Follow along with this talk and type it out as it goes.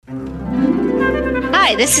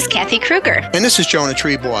Hi, this is Kathy Kruger. And this is Jonah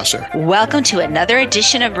Treebwasser. Welcome to another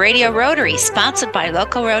edition of Radio Rotary, sponsored by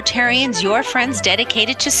local Rotarians, your friends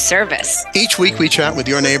dedicated to service. Each week we chat with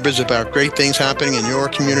your neighbors about great things happening in your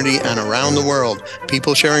community and around the world.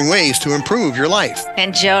 People sharing ways to improve your life.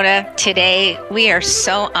 And Jonah, today we are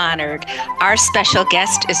so honored. Our special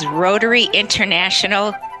guest is Rotary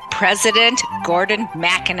International President Gordon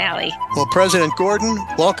McAnally. Well, President Gordon,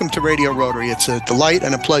 welcome to Radio Rotary. It's a delight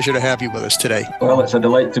and a pleasure to have you with us today. Well, it's a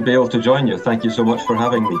delight to be able to join you. Thank you so much for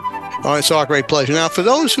having me. Oh, it's our great pleasure. Now, for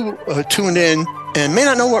those who tuned in and may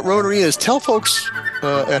not know what Rotary is, tell folks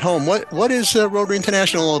at home, what is Rotary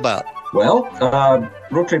International all about? Well,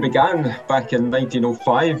 Rotary began back in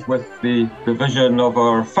 1905 with the vision of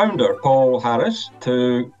our founder, Paul Harris,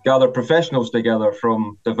 to gather professionals together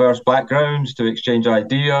from diverse backgrounds to exchange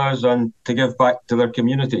ideas and to give back to their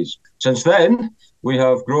communities. Since then, we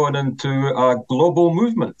have grown into a global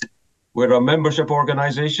movement. We're a membership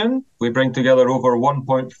organisation. We bring together over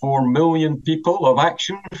 1.4 million people of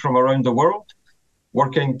action from around the world,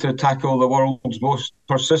 working to tackle the world's most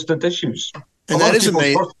persistent issues. And that is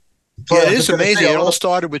amazing. Yeah, it is amazing. It all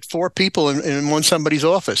started with 4 people in one somebody's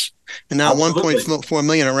office, and now 1.4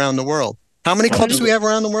 million around the world. How many clubs do we have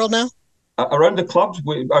around the world now? Around the clubs,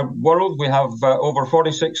 we have over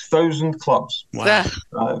 46,000 clubs. Wow.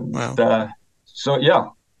 Wow. So, yeah,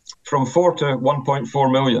 from 4 to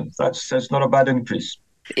 1.4 million. That's not a bad increase.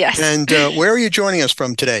 Yes. And where are you joining us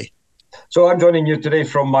from today? So I'm joining you today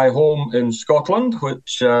from my home in Scotland,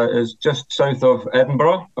 which is just south of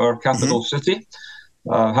Edinburgh, our capital city.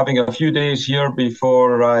 Having a few days here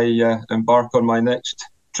before I embark on my next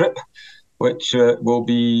trip, which will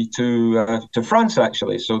be to France,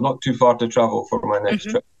 actually. So not too far to travel for my next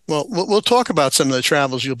trip. Well, we'll talk about some of the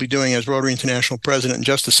travels you'll be doing as Rotary International President in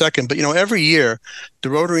just a second. But, every year, the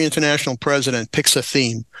Rotary International President picks a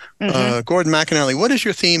theme. Gordon McAnally, what is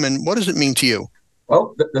your theme and what does it mean to you?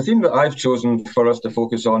 Well, the theme that I've chosen for us to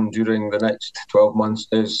focus on during the next 12 months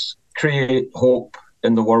is create hope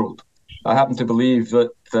in the world. I happen to believe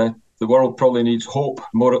that the world probably needs hope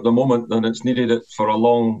more at the moment than it's needed it for a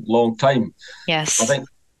long, long time. Yes. I think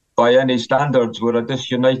by any standards, we're a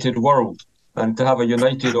disunited world. And to have a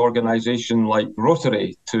united organisation like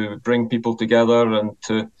Rotary to bring people together and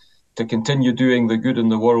to continue doing the good in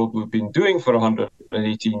the world we've been doing for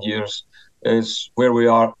 118 years is where we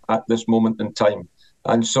are at this moment in time.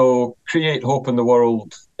 And so create hope in the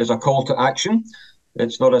world is a call to action.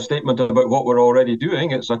 It's not a statement about what we're already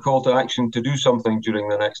doing. It's a call to action to do something during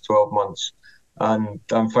the next 12 months. And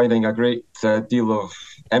I'm finding a great deal of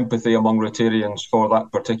empathy among Rotarians for that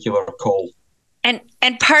particular call. And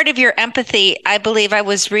part of your empathy, I believe I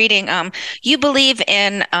was reading, you believe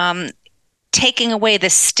in taking away the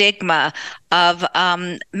stigma of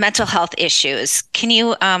mental health issues. Can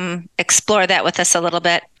you explore that with us a little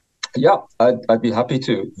bit? Yeah, I'd be happy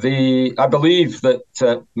to. I believe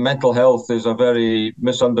that mental health is a very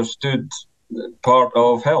misunderstood part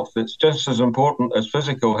of health. It's just as important as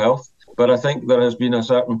physical health, but I think there has been a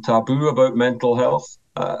certain taboo about mental health.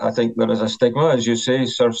 I think there is a stigma, as you say,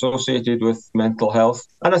 associated with mental health.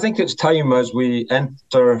 And I think it's time as we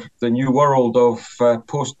enter the new world of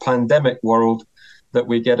post-pandemic world that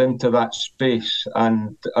we get into that space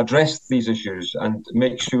and address these issues and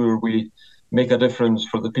make sure we make a difference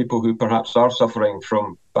for the people who perhaps are suffering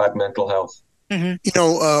from bad mental health.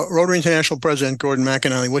 Rotary International President Gordon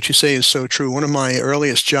McAnally, what you say is so true. One of my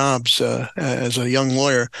earliest jobs as a young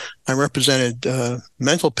lawyer, I represented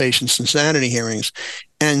mental patients in sanity hearings.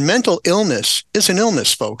 And mental illness is an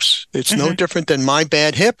illness, folks. It's no different than my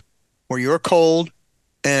bad hip or your cold.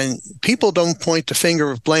 And people don't point the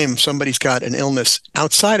finger of blame if somebody's got an illness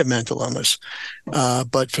outside of mental illness.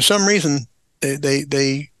 But for some reason,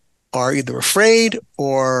 they are either afraid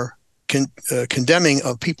or condemning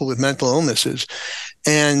of people with mental illnesses.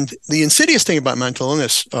 And the insidious thing about mental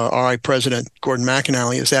illness, RI President Gordon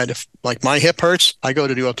McAnally, is that if, like, my hip hurts, I go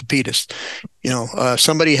to the orthopedist.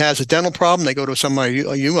 Somebody has a dental problem, they go to somebody.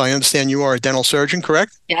 I understand you are a dental surgeon,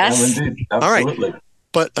 correct? Yes. Indeed. Absolutely. All right.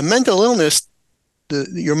 But a mental illness,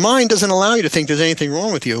 your mind doesn't allow you to think there's anything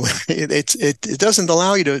wrong with you. It doesn't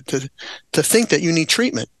allow you to think that you need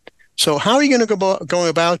treatment. So how are you going to go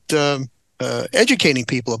about educating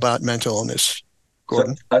people about mental illness,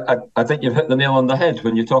 Gordon? So I think you've hit the nail on the head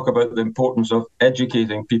when you talk about the importance of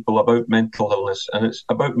educating people about mental illness. And it's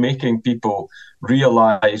about making people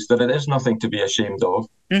realize that it is nothing to be ashamed of.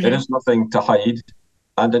 It is nothing to hide.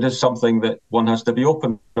 And it is something that one has to be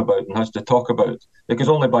open about and has to talk about. Because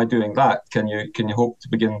only by doing that can you hope to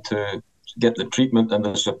begin to get the treatment and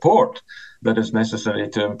the support that is necessary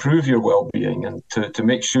to improve your well-being and to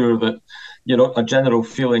make sure that, a general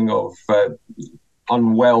feeling of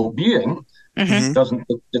unwell being Mm-hmm. doesn't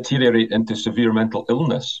deteriorate into severe mental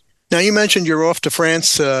illness. Now, you mentioned you're off to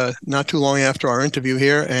France not too long after our interview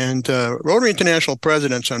here, and Rotary International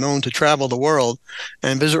presidents are known to travel the world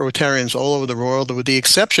and visit Rotarians all over the world, with the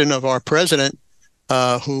exception of our president,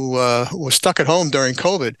 who was stuck at home during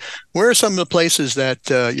COVID. Where are some of the places that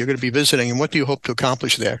you're going to be visiting, and what do you hope to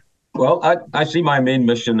accomplish there? Well, I see my main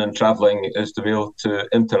mission in travelling is to be able to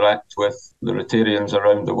interact with the Rotarians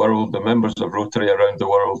around the world, the members of Rotary around the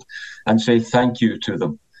world, and say thank you to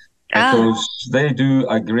them. Because they do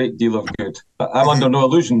a great deal of good. I'm under no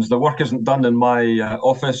illusions. The work isn't done in my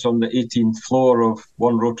office on the 18th floor of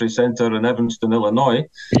one Rotary Centre in Evanston, Illinois.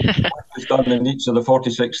 It's done in each of the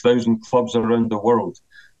 46,000 clubs around the world.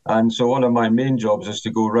 And so one of my main jobs is to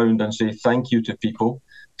go around and say thank you to people,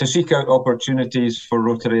 to seek out opportunities for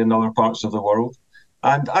Rotary in other parts of the world.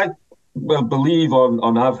 And I believe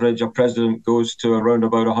on average a president goes to around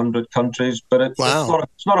about 100 countries, but it's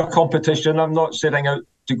not a competition. I'm not setting out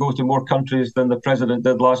to go to more countries than the president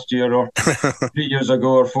did last year or 3 years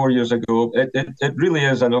ago or 4 years ago. It really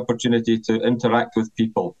is an opportunity to interact with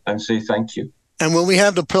people and say thank you. And will we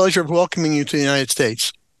have the pleasure of welcoming you to the United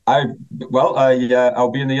States? I'll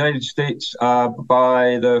be in the United States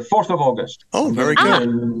by the 4th of August. Oh, very good.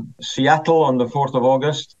 In Seattle on the 4th of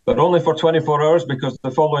August, but only for 24 hours because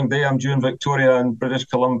the following day I'm due in Victoria and British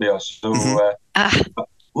Columbia. So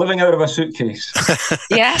living out of a suitcase.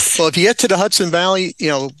 Yes. Well, if you get to the Hudson Valley,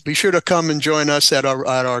 be sure to come and join us at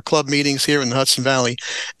our club meetings here in the Hudson Valley.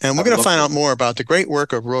 And we're going to find out more about the great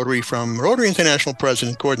work of Rotary from Rotary International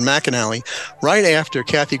President Gordon McAnally right after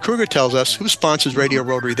Kathy Kruger tells us who sponsors Radio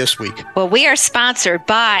Rotary this week. Well, we are sponsored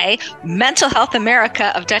by Mental Health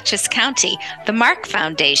America of Dutchess County, the Mark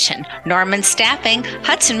Foundation, Norman Staffing,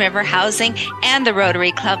 Hudson River Housing, and the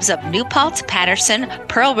Rotary Clubs of New Paltz, Patterson,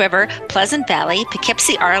 Pearl River, Pleasant Valley,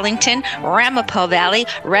 Poughkeepsie, Arlington, Ramapo Valley,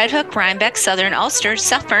 Red Hook, Rhinebeck, Southern Ulster,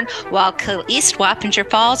 Suffern, Wallkill East, Wappinger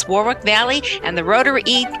Falls, Warwick Valley, and the Rotary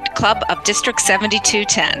Club of District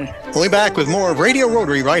 7210. We'll be back with more of Radio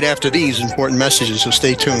Rotary right after these important messages, so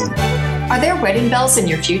stay tuned. Are there wedding bells in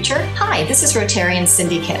your future? Hi, this is Rotarian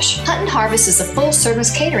Cindy Kish. Hunt and Harvest is a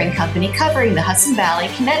full-service catering company covering the Hudson Valley,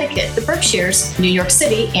 Connecticut, the Berkshires, New York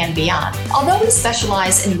City, and beyond. Although we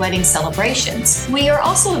specialize in wedding celebrations, we are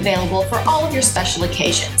also available for all of your special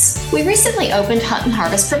occasions. We recently opened Hunt and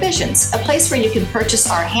Harvest Provisions, a place where you can purchase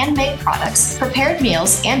our handmade products, prepared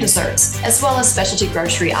meals, and desserts, as well as specialty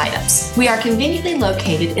grocery items. We are conveniently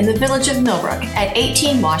located in the village of Millbrook at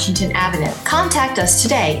 18 Washington Avenue. Contact us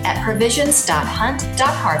today at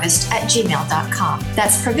provisions.hunt.harvest@gmail.com.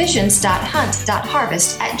 That's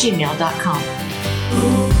provisions.hunt.harvest@gmail.com.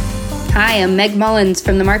 Hi, I'm Meg Mullins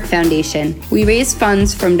from the Mark Foundation. We raise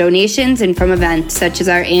funds from donations and from events such as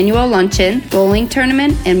our annual luncheon, bowling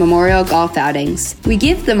tournament, and memorial golf outings. We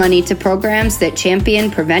give the money to programs that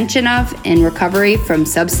champion prevention of and recovery from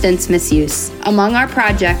substance misuse. Among our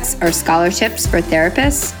projects are scholarships for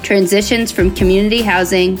therapists, transitions from community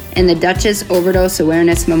housing, and the Dutchess Overdose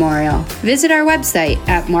Awareness Memorial. Visit our website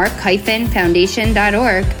at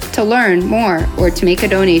mark-foundation.org to learn more or to make a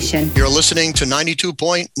donation. You're listening to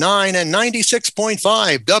 92.9 and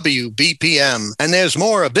 96.5 WBPM. And there's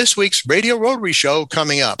more of this week's Radio Rotary Show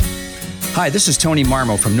coming up. Hi, this is Tony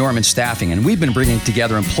Marmo from Norman Staffing, and we've been bringing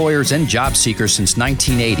together employers and job seekers since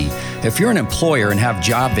 1980. If you're an employer and have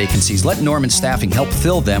job vacancies, let Norman Staffing help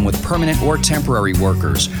fill them with permanent or temporary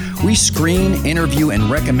workers. We screen, interview, and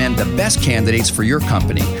recommend the best candidates for your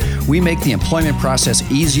company. We make the employment process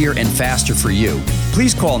easier and faster for you.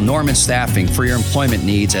 Please call Norman Staffing for your employment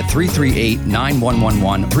needs at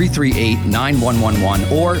 338-9111, 338-9111,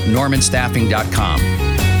 or normanstaffing.com.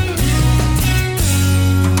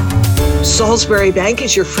 Salisbury Bank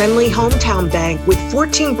is your friendly hometown bank with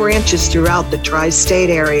 14 branches throughout the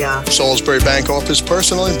tri-state area. Salisbury Bank offers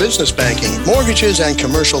personal and business banking, mortgages, and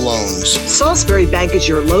commercial loans. Salisbury Bank is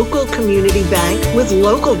your local community bank with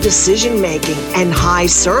local decision-making and high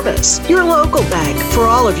service. Your local bank for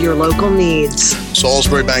all of your local needs.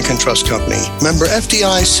 Salisbury Bank and Trust Company, member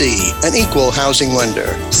FDIC, an equal housing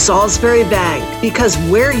lender. Salisbury Bank, because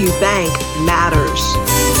where you bank matters.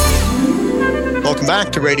 Welcome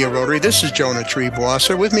back to Radio Rotary. This is Jonah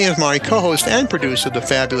Treebwasser. With me is my co-host and producer, the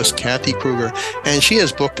fabulous Kathy Kruger. And she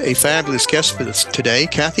has booked a fabulous guest for us today.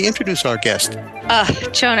 Kathy, introduce our guest.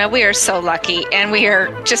 Jonah, we are so lucky, and we are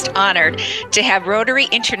just honored to have Rotary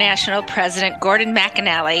International President Gordon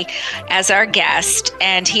McAnally as our guest.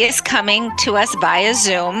 And he is coming to us via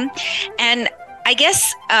Zoom. And I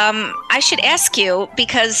guess I should ask you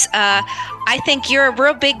because I think you're a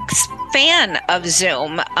real big fan of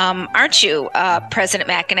Zoom, aren't you, President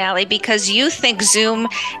McAnally? Because you think Zoom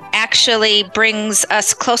actually brings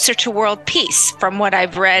us closer to world peace, from what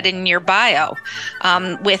I've read in your bio,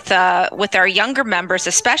 with our younger members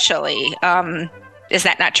especially. Is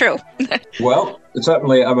that not true? Well,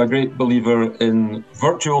 certainly I'm a great believer in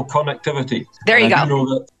virtual connectivity. There you and I go. do know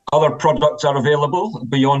that other products are available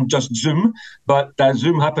beyond just Zoom, but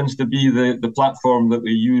Zoom happens to be the platform that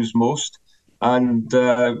we use most. And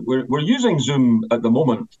we're using Zoom at the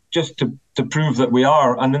moment just to prove that we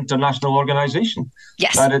are an international organization.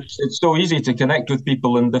 Yes. And it's so easy to connect with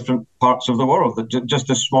people in different parts of the world. Just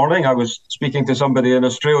this morning, I was speaking to somebody in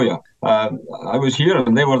Australia. I was here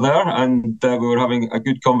and they were there, and we were having a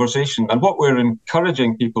good conversation. And what we're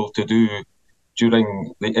encouraging people to do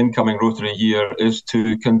during the incoming Rotary year is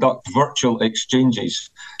to conduct virtual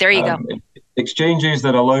exchanges. There you go. Exchanges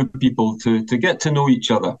that allow people to get to know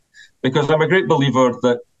each other. Because I'm a great believer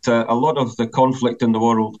that a lot of the conflict in the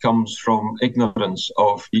world comes from ignorance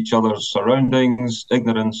of each other's surroundings,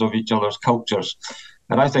 ignorance of each other's cultures.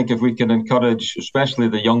 And I think if we can encourage, especially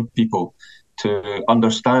the young people, to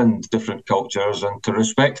understand different cultures and to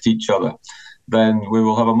respect each other, then we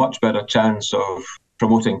will have a much better chance of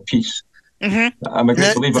promoting peace. Mm-hmm. I'm a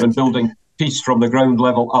great believer in building peace from the ground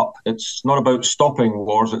level up. It's not about stopping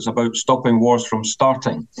wars, it's about stopping wars from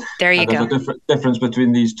starting. There you go. There's a difference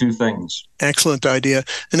between these two things. Excellent idea.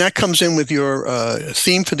 And that comes in with your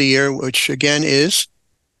theme for the year, which again is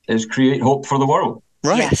create hope for the world.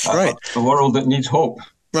 Right, yes. Right. A world that needs hope.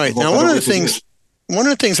 Right. Now, one of the things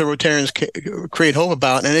that Rotarians create hope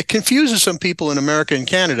about, and it confuses some people in America and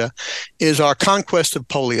Canada, is our conquest of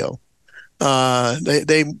polio.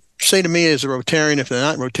 They say to me as a Rotarian, if they're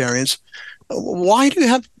not Rotarians, why do you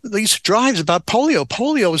have these drives about polio?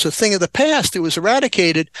 Polio is a thing of the past. It was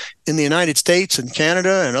eradicated in the United States and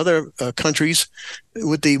Canada and other countries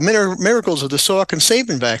with the miracles of the Salk and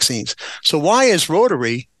Sabin vaccines. So why is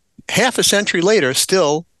Rotary, half a century later,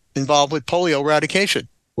 still involved with polio eradication?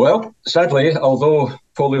 Well, sadly, although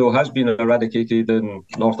polio has been eradicated in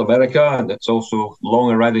North America and it's also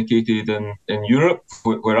long eradicated in Europe,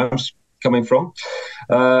 where I'm coming from,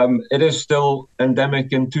 it is still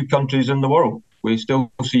endemic in 2 countries in the world. We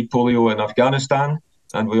still see polio in Afghanistan,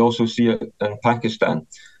 and we also see it in Pakistan.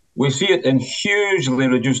 We see it in hugely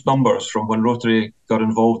reduced numbers from when Rotary got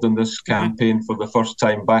involved in this campaign for the first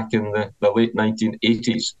time back in the late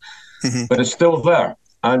 1980s. Mm-hmm. But it's still there.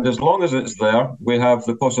 And as long as it's there, we have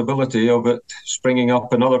the possibility of it springing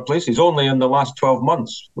up in other places. Only in the last 12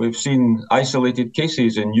 months, we've seen isolated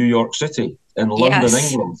cases in New York City, in London,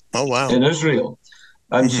 England, in Israel.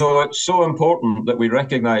 And so it's so important that we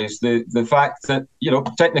recognize the fact that,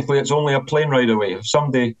 technically it's only a plane ride away. If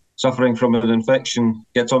somebody suffering from an infection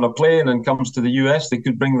gets on a plane and comes to the US, they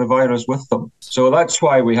could bring the virus with them. So that's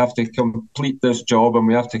why we have to complete this job, and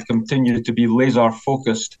we have to continue to be laser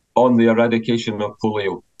focused on the eradication of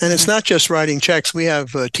polio. And it's not just writing checks. We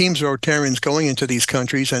have teams of Rotarians going into these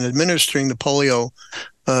countries and administering the polio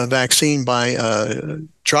vaccine by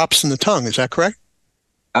drops in the tongue. Is that correct?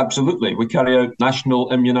 Absolutely. We carry out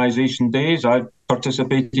national immunization days. I've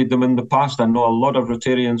participated in them in the past. I know a lot of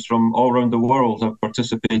Rotarians from all around the world have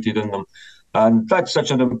participated in them. And that's such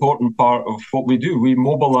an important part of what we do. We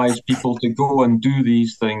mobilize people to go and do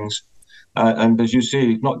these things. And as you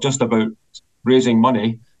say, not just about raising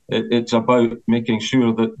money, it's about making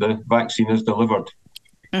sure that the vaccine is delivered.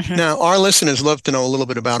 Mm-hmm. Now, our listeners love to know a little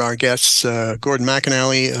bit about our guests. Gordon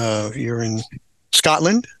McAnally, you're in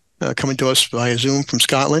Scotland, coming to us via Zoom from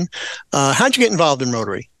Scotland. How'd you get involved in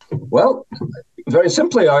Rotary? Well, very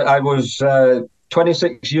simply, I was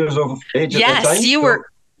 26 years of age at the time. Yes, you were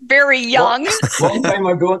very young.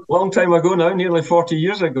 Long time ago now, nearly 40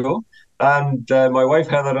 years ago. And my wife,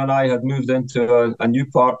 Heather, and I had moved into a new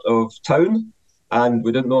part of town. And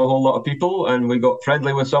we didn't know a whole lot of people, and we got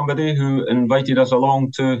friendly with somebody who invited us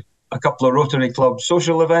along to a couple of Rotary Club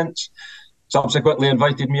social events, subsequently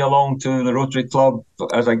invited me along to the Rotary Club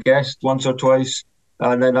as a guest once or twice,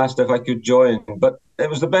 and then asked if I could join. But it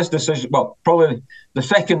was the best decision, well, probably the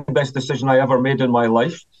second best decision I ever made in my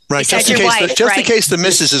life. Right, just in case the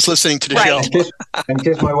missus is listening to the show. In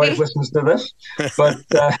case my wife listens to this.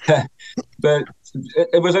 But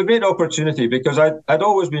it was a great opportunity because I'd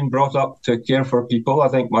always been brought up to care for people. I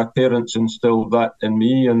think my parents instilled that in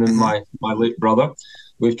me and in my late brother.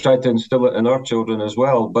 We've tried to instill it in our children as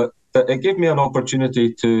well. But it gave me an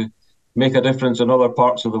opportunity to make a difference in other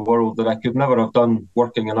parts of the world that I could never have done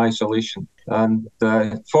working in isolation. And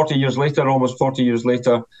almost 40 years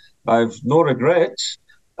later, I've no regrets.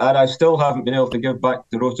 And I still haven't been able to give back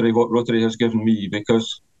to Rotary what Rotary has given me,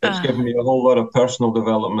 because it's given me a whole lot of personal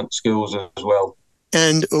development skills as well.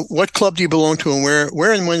 And what club do you belong to, and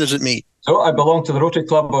where and when does it meet? So I belong to the Rotary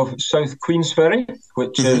Club of South Queensferry,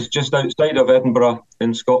 which is just outside of Edinburgh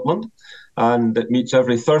in Scotland. And it meets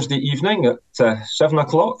every Thursday evening at 7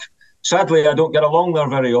 o'clock. Sadly, I don't get along there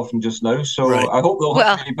very often just now, so right. I hope they'll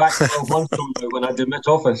have me back 12 months from now when I demit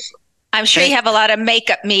office. I'm sure you have a lot of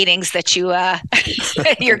makeup meetings that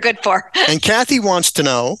you're good for. And Kathy wants to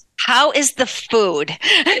know, how is the food?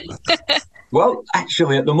 Well,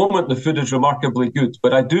 actually, at the moment, the food is remarkably good.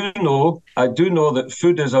 But I do know that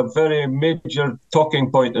food is a very major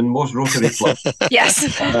talking point in most Rotary clubs.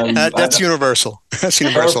 Yes. That's universal. That's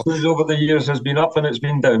universal. Our food over the years has been up and it's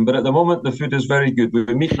been down. But at the moment, the food is very good. We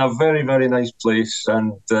meet in a very, very nice place,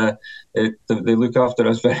 and they look after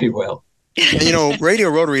us very well. And, Radio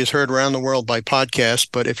Rotary is heard around the world by podcast,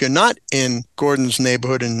 but if you're not in Gordon's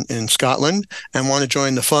neighborhood in Scotland and want to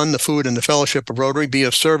join the fun, the food, and the fellowship of Rotary, be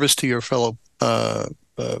of service to your fellow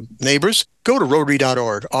neighbors, go to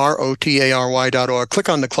Rotary.org, Rotary.org, click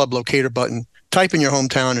on the club locator button, type in your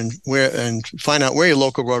hometown and find out where your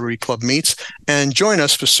local Rotary Club meets, and join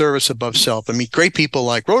us for service above self and meet great people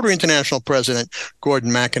like Rotary International President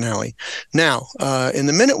Gordon McAnally. Now, in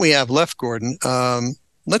the minute we have left, Gordon,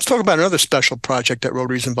 let's talk about another special project that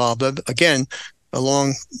Rotary is involved in. Again,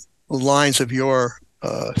 along the lines of your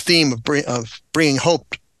theme of bringing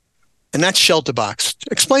hope, and that's Shelter Box.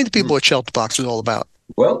 Explain to people what Shelter Box is all about.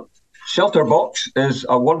 Well, Shelter Box is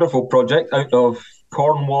a wonderful project out of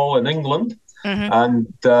Cornwall in England, and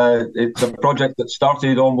it's a project that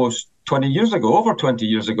started almost 20 years ago, over 20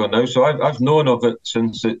 years ago now. So I've known of it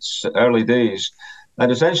since its early days,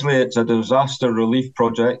 and essentially it's a disaster relief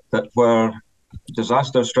project where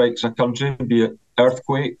disaster strikes a country, be it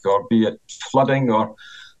earthquake or be it flooding or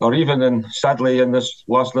even sadly in this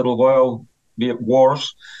last little while, be it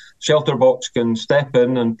wars. Shelter Box can step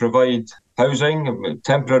in and provide housing,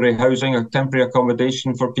 temporary housing, a temporary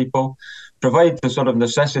accommodation for people, provide the sort of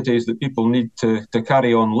necessities that people need to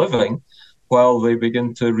carry on living while they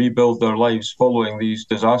begin to rebuild their lives following these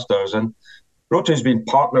disasters. And Rotary's been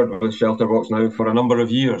partnered with Shelter Box now for a number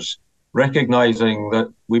of years, recognising that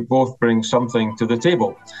we both bring something to the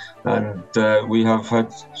table. And we have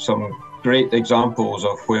had some great examples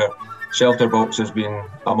of where Shelter Box has been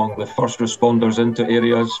among the first responders into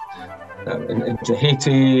areas, into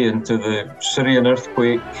Haiti, into the Syrian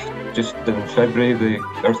earthquake, just in February, the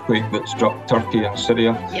earthquake that struck Turkey and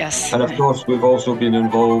Syria. Yes. And of course, we've also been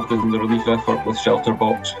involved in the relief effort with Shelter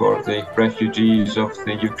Box for the refugees of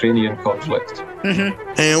the Ukrainian conflict. And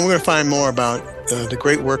we're going to find more about the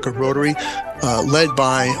great work of Rotary, led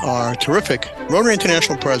by our terrific Rotary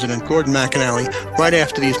International President, Gordon McAnally, right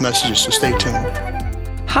after these messages, so stay tuned.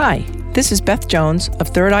 Hi, this is Beth Jones of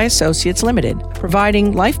Third Eye Associates Limited,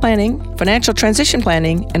 providing life planning, financial transition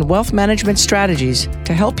planning, and wealth management strategies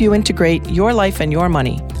to help you integrate your life and your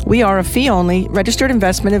money. We are a fee-only registered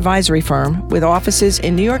investment advisory firm with offices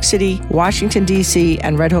in New York City, Washington, D.C.,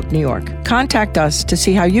 and Red Hook, New York. Contact us to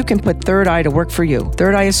see how you can put Third Eye to work for you.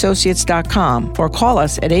 ThirdEyeAssociates.com or call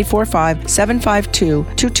us at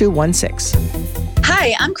 845-752-2216.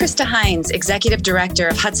 Hi, I'm Krista Hines, Executive Director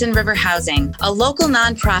of Hudson River Housing, a local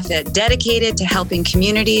nonprofit dedicated to helping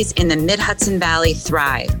communities in the Mid-Hudson Valley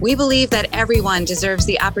thrive. We believe that everyone deserves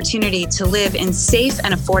the opportunity to live in safe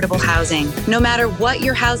and affordable housing. No matter what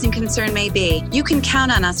your housing concern may be, you can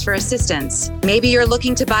count on us for assistance. Maybe you're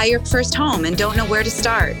looking to buy your first home and don't know where to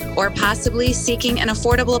start, or possibly seeking an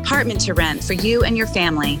affordable apartment to rent for you and your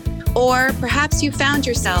family. Or perhaps you found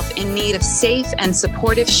yourself in need of safe and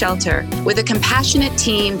supportive shelter with a compassionate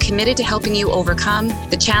team committed to helping you overcome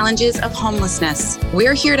the challenges of homelessness.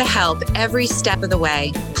 We're here to help every step of the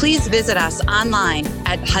way. Please visit us online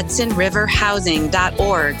at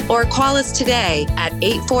hudsonriverhousing.org or call us today at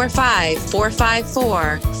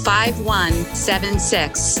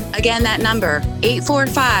 845-454-5176. Again, that number,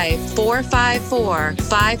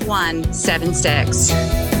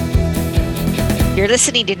 845-454-5176. You're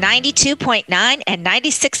listening to 92.9 and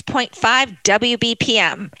 96.5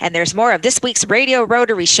 WBPM, and there's more of this week's Radio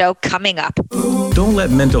Rotary Show coming up. Don't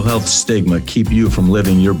let mental health stigma keep you from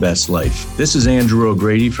living your best life. This is Andrew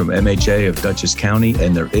O'Grady from MHA of Dutchess County,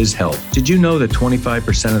 and there is help. Did you know that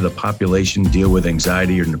 25% of the population deal with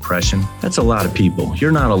anxiety or depression? That's a lot of people.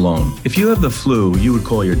 You're not alone. If you have the flu, you would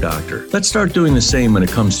call your doctor. Let's start doing the same when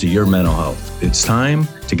it comes to your mental health. It's time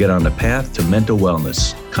to get on the path to mental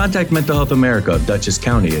wellness. Contact Mental Health America of Dutchess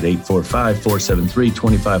County at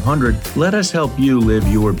 845-473-2500. Let us help you live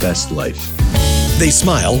your best life. They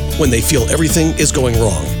smile when they feel everything is going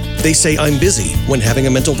wrong. They say, "I'm busy," when having a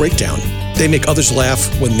mental breakdown. They make others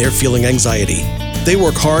laugh when they're feeling anxiety. They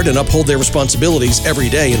work hard and uphold their responsibilities every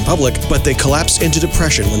day in public, but they collapse into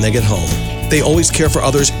depression when they get home. They always care for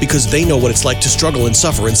others because they know what it's like to struggle and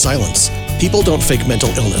suffer in silence. People don't fake mental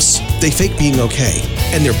illness. They fake being okay.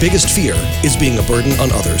 And their biggest fear is being a burden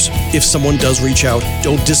on others. If someone does reach out,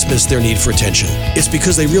 don't dismiss their need for attention. It's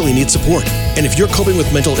because they really need support. And if you're coping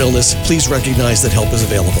with mental illness, please recognize that help is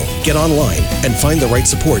available. Get online and find the right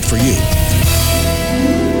support for you.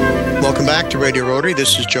 Welcome back to Radio Rotary.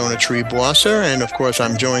 This is Jonah Triebwasser, and of course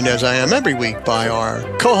I'm joined, as I am every week, by our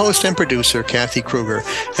co-host and producer, Kathy Kruger,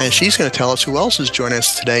 and she's going to tell us who else is joining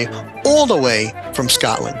us today, all the way from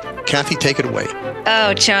Scotland. Kathy, take it away.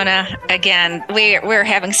 Oh, Jonah, again, we're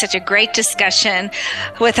having such a great discussion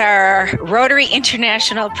with our Rotary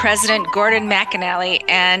International President, Gordon McAnally,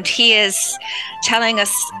 and he is telling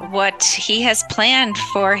us what he has planned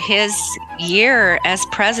for his year as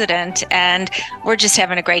president, and we're just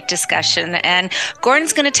having a great discussion. And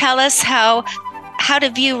Gordon's going to tell us how to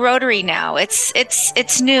view Rotary now.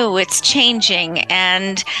 It's new, it's changing,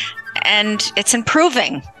 and it's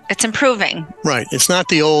improving. It's improving. Right. It's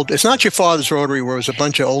not your father's Rotary where it was a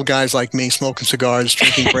bunch of old guys like me smoking cigars,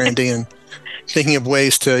 drinking brandy, and thinking of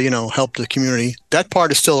ways to, help the community. That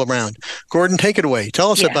part is still around. Gordon, take it away.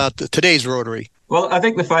 Tell us about today's Rotary. Well, I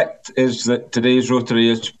think the fact is that today's Rotary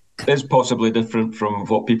is possibly different from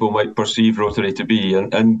what people might perceive Rotary to be.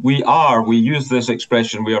 And we use this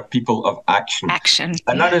expression, we are people of action. Action.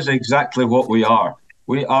 And that is exactly what we are.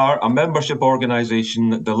 We are a membership organisation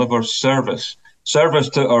that delivers service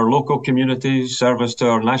to our local communities, service to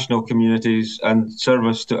our national communities, and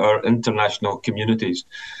service to our international communities.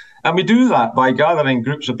 And we do that by gathering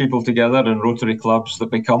groups of people together in Rotary clubs that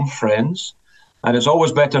become friends. And it's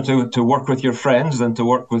always better to work with your friends than to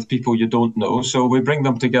work with people you don't know. So we bring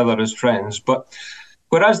them together as friends. But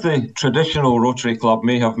whereas the traditional Rotary club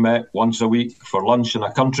may have met once a week for lunch in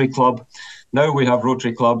a country club, now we have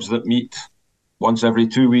Rotary clubs that meet once every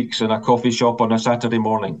 2 weeks in a coffee shop on a Saturday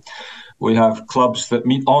morning. We have clubs that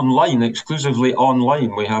meet online, exclusively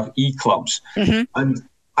online. We have e-clubs. Mm-hmm. And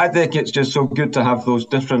I think it's just so good to have those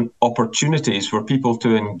different opportunities for people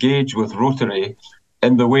to engage with Rotary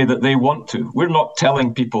in the way that they want to. We're not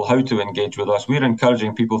telling people how to engage with us. We're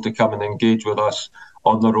encouraging people to come and engage with us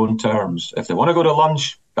on their own terms. If they want to go to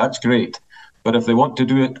lunch, that's great. But if they want to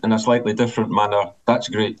do it in a slightly different manner, that's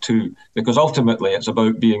great too. Because ultimately, it's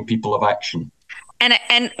about being people of action.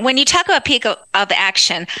 And when you talk about people of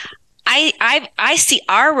action, I see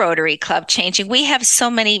our Rotary Club changing. We have so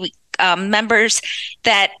many members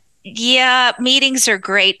that, meetings are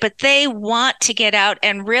great, but they want to get out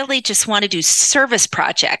and really just want to do service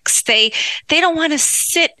projects. They don't want to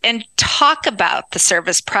sit and talk about the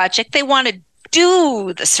service project. They want to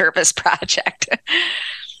do the service project.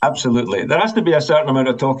 Absolutely. There has to be a certain amount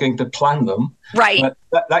of talking to plan them. Right.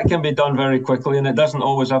 But that can be done very quickly, and it doesn't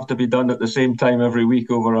always have to be done at the same time every week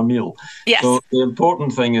over a meal. Yes. So the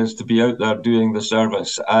important thing is to be out there doing the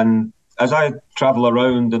service. And as I travel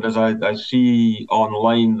around and as I see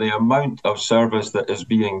online, the amount of service that is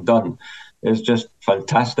being done is just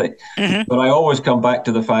fantastic. Mm-hmm. But I always come back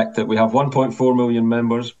to the fact that we have 1.4 million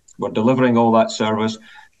members. We're delivering all that service.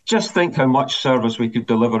 Just think how much service we could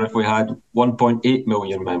deliver if we had 1.8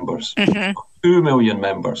 million members, mm-hmm. 2 million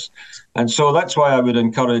members. And so that's why I would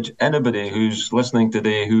encourage anybody who's listening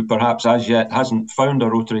today who perhaps as yet hasn't found a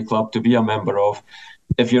Rotary Club to be a member of.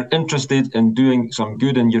 If you're interested in doing some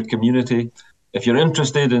good in your community, if you're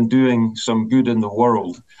interested in doing some good in the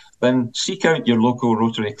world, then seek out your local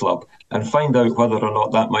Rotary Club and find out whether or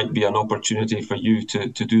not that might be an opportunity for you to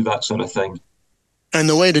do that sort of thing. And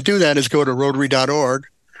the way to do that is go to Rotary.org.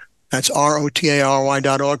 That's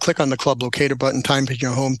Rotary.org. Click on the club locator button, type in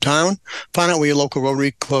your hometown. Find out where your local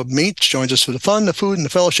Rotary Club meets, joins us for the fun, the food, and the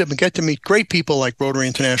fellowship, and get to meet great people like Rotary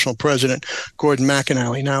International President Gordon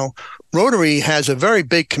McAnally. Now, Rotary has a very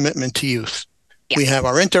big commitment to youth. Yes. We have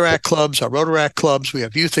our Interact clubs, our Rotaract clubs. We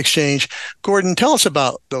have Youth Exchange. Gordon, tell us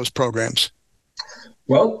about those programs.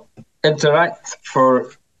 Well, Interact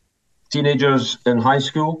for teenagers in high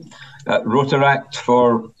school, Rotaract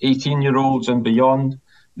for 18-year-olds and beyond.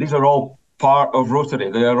 These are all part of Rotary.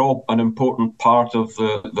 They are all an important part of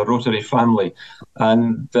the Rotary family.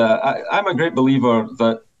 And I'm a great believer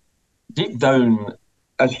that deep down,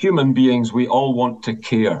 as human beings, we all want to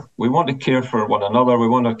care. We want to care for one another. We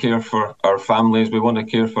want to care for our families. We want to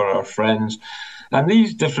care for our friends. And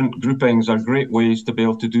these different groupings are great ways to be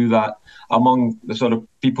able to do that among the sort of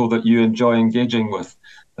people that you enjoy engaging with.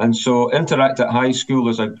 And so Interact at High School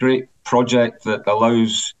is a great project that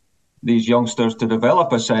allows these youngsters to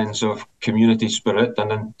develop a sense of community spirit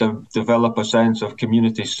and then develop a sense of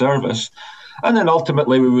community service. And then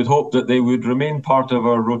ultimately, we would hope that they would remain part of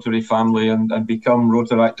our Rotary family and become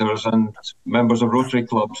Rotaractors and members of Rotary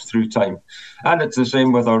clubs through time. And it's the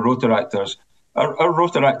same with our Rotaractors. Our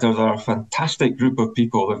Rotaractors are a fantastic group of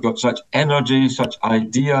people. They've got such energy, such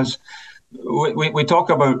ideas. We talk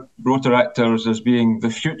about Rotaractors as being the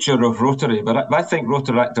future of Rotary, but I think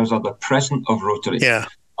Rotaractors are the present of Rotary. Yeah.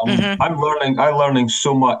 I'm learning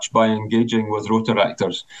so much by engaging with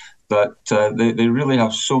Rotaractors that they really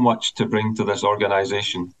have so much to bring to this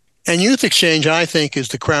organization. And Youth Exchange, I think, is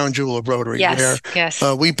the crown jewel of Rotary. Yes,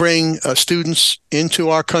 where we bring students into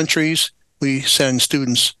our countries. We send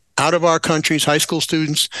students out of our countries, high school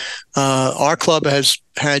students. Our club has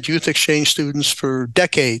had Youth Exchange students for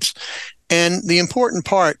decades. And the important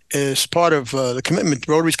part is part of the commitment,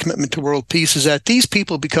 Rotary's commitment to world peace, is that these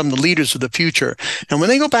people become the leaders of the future. And when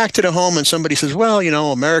they go back to their home and somebody says, well, you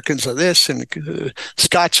know, Americans are this and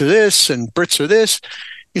Scots are this and Brits are this,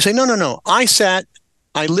 you say, no.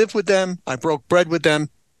 I lived with them. I broke bread with them.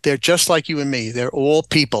 They're just like you and me. They're all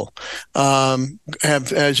people.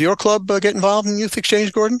 Has your club get involved in Youth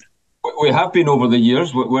Exchange, Gordon? We have been over the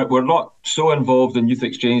years. We're not so involved in Youth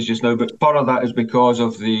Exchange just now, but part of that is because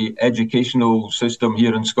of the educational system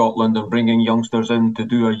here in Scotland and bringing youngsters in to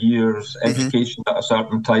do a year's education at a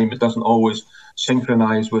certain time. It doesn't always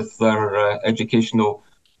synchronise with their educational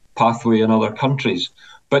pathway in other countries.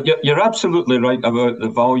 But you're absolutely right about the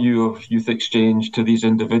value of Youth Exchange to these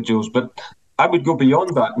individuals. But I would go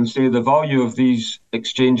beyond that and say the value of these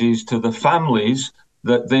exchanges to the families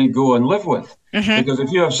that they go and live with. Because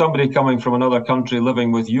if you have somebody coming from another country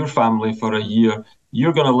living with your family for a year,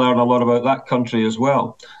 you're going to learn a lot about that country as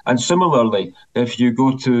well. And similarly, if you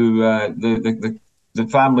go to the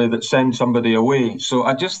family that sends somebody away. So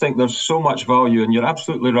I just think there's so much value, and you're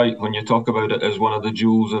absolutely right when you talk about it as one of the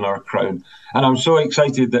jewels in our crown. And I'm so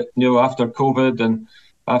excited that, you know, after COVID and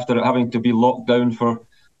after it having to be locked down for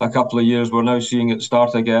a couple of years, we're now seeing it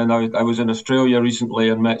start again. I was in Australia recently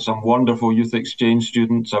and met some wonderful Youth Exchange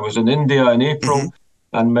students. I was in India in April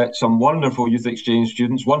and met some wonderful Youth Exchange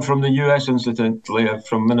students, one from the US, incidentally,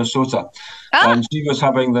 from Minnesota. And she was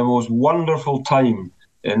having the most wonderful time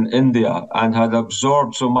in India and had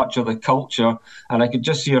absorbed so much of the culture. And I could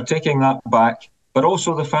just see her taking that back. But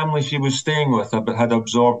also the family she was staying with had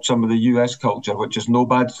absorbed some of the US culture, which is no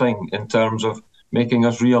bad thing in terms of making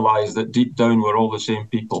us realize that deep down we're all the same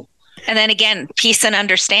people. And then again, peace and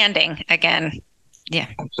understanding again. Yeah.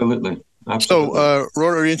 Absolutely. So,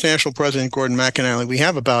 Rotary International President Gordon McAnally, we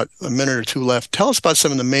have about a minute or two left. Tell us about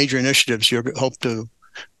some of the major initiatives you hope to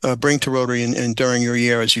bring to Rotary during your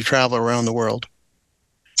year as you travel around the world.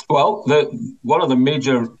 Well, one of the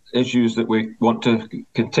major issues that we want to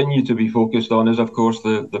continue to be focused on is, of course,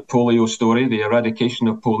 the polio story, the eradication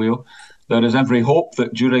of polio. There is every hope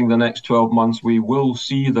that during the next 12 months, we will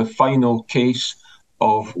see the final case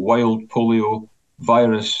of wild polio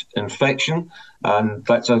virus infection. And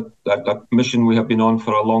that's a mission we have been on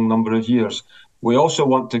for a long number of years. We also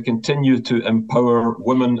want to continue to empower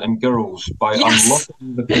women and girls by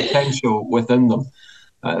unlocking the potential within them.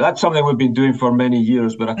 That's something we've been doing for many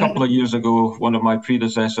years, but a couple of years ago, one of my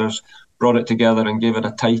predecessors brought it together and gave it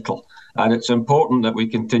a title. And it's important that we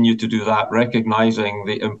continue to do that, recognizing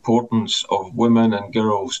the importance of women and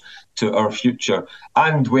girls to our future.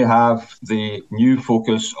 And we have the new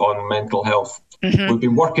focus on mental health. We've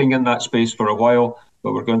been working in that space for a while,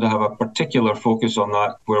 but we're going to have a particular focus on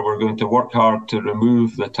that, where we're going to work hard to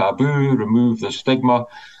remove the taboo, remove the stigma,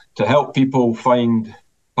 to help people find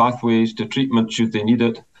pathways to treatment should they need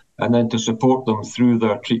it, and then to support them through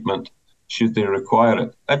their treatment should they require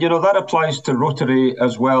it. And, you know, that applies to Rotary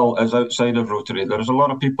as well as outside of Rotary. There's a lot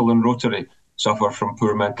of people in Rotary suffer from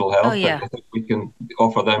poor mental health, and I think we can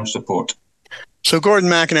offer them support. So, Gordon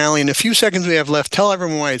McAnally, in the few seconds we have left, tell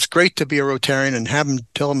everyone why it's great to be a Rotarian and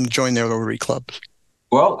tell them to join their Rotary clubs.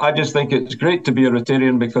 Well, I just think it's great to be a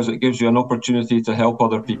Rotarian because it gives you an opportunity to help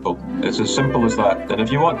other people. It's as simple as that. And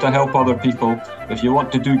if you want to help other people, if you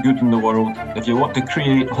want to do good in the world, if you want to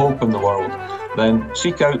create hope in the world, then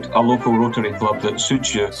seek out a local Rotary club that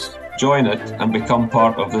suits you, join it, and become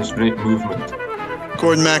part of this great movement.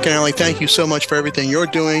 Gordon McAnally, thank you so much for everything you're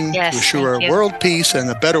doing to assure world peace and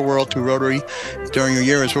a better world through Rotary during your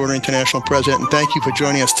year as Rotary International President. And thank you for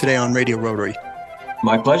joining us today on Radio Rotary.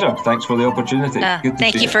 My pleasure. Thanks for the opportunity.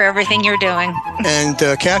 Thank you for everything you're doing. And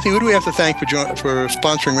Kathy, who do we have to thank for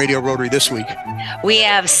sponsoring Radio Rotary this week? We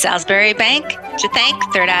have Salisbury Bank to thank,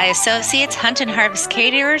 Third Eye Associates, Hunt and Harvest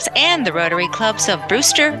Caterers, and the Rotary Clubs of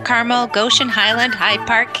Brewster, Carmel, Goshen, Highland, Hyde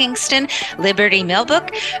Park, Kingston, Liberty,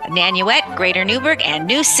 Millbrook, Nanuet, Greater Newburgh, and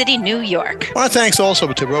New City, New York. Our thanks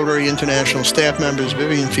also to Rotary International staff members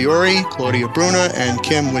Vivian Fiore, Claudia Bruna, and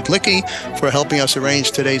Kim Witlicki for helping us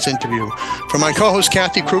arrange today's interview. For my co-host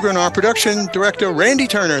Kathy Kruger and our production director Randy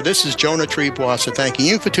Turner, this is Jonah Treeboisser thanking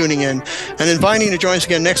you for tuning in and inviting you to join us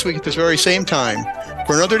again next week at this very same time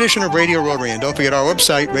for another edition of Radio Rotary. And don't forget our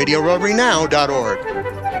website,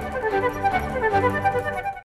 radiorotarynow.org.